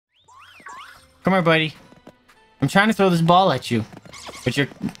Come here, buddy. I'm trying to throw this ball at you, but you're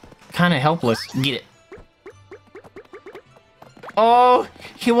kind of helpless. Get it. Oh,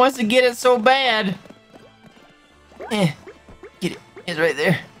 he wants to get it so bad. Get it. It's right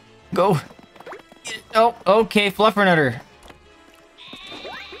there. Go. Get it. Oh, okay, Fluffernutter.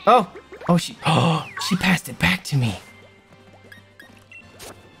 Oh, she passed it back to me.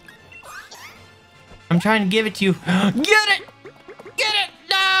 I'm trying to give it to you. Get it! Get it!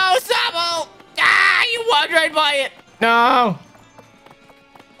 No, Sobble! Ah, you walked right by it. No.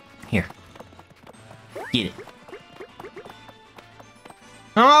 Here. Get it.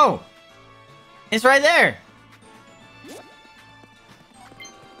 No! It's right there!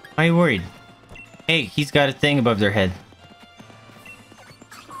 Why are you worried? Hey, he's got a thing above their head.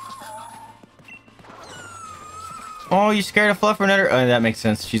 Oh, you scared of Fluffernutter? Oh, that makes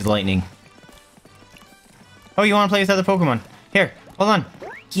sense. She's lightning. Oh, you want to play with other Pokemon? Here, hold on.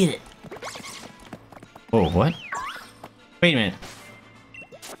 Get it. Oh, what? Wait a minute.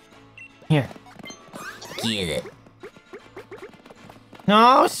 Here. Get it.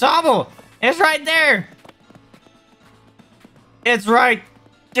 No, Sobble! It's right there! It's right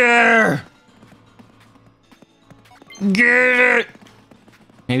there! Get it!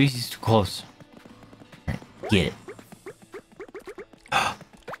 Maybe he's too close. All right, get it.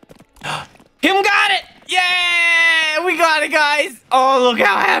 Him got it! Yeah! We got it, guys! Oh, look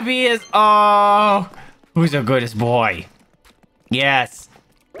how happy he is! Oh! Who's the goodest boy? Yes!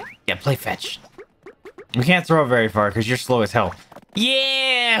 Yeah, play fetch. We can't throw it very far because you're slow as hell.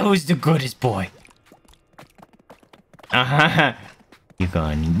 Yeah! Who's the goodest boy? Uh-huh. You're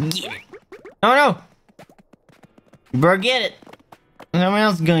gonna get it. Oh, no! You better get it. No one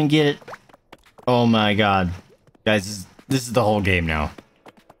else is gonna get it. Oh my god. Guys, this is the whole game now.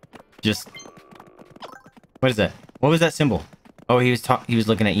 Just... What is that? What was that symbol? Oh, he was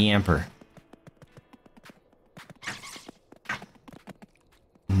looking at Yamper.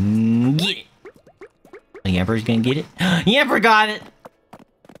 Get it. Yamper's gonna get it. Yamper got it.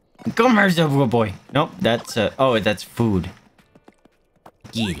 Come here, Sobble boy. Nope, that's oh, that's food.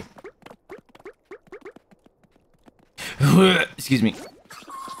 Get it. Excuse me.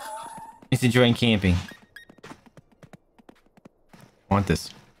 He's enjoying camping. Want this?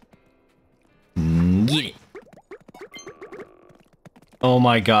 Get it. Oh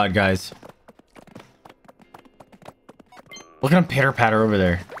my god, guys. Look at him pitter patter over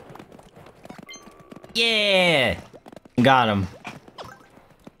there. Yeah! Got him.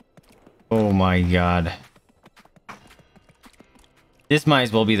 Oh my god. This might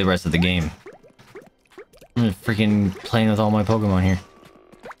as well be the rest of the game. I'm freaking playing with all my Pokemon here.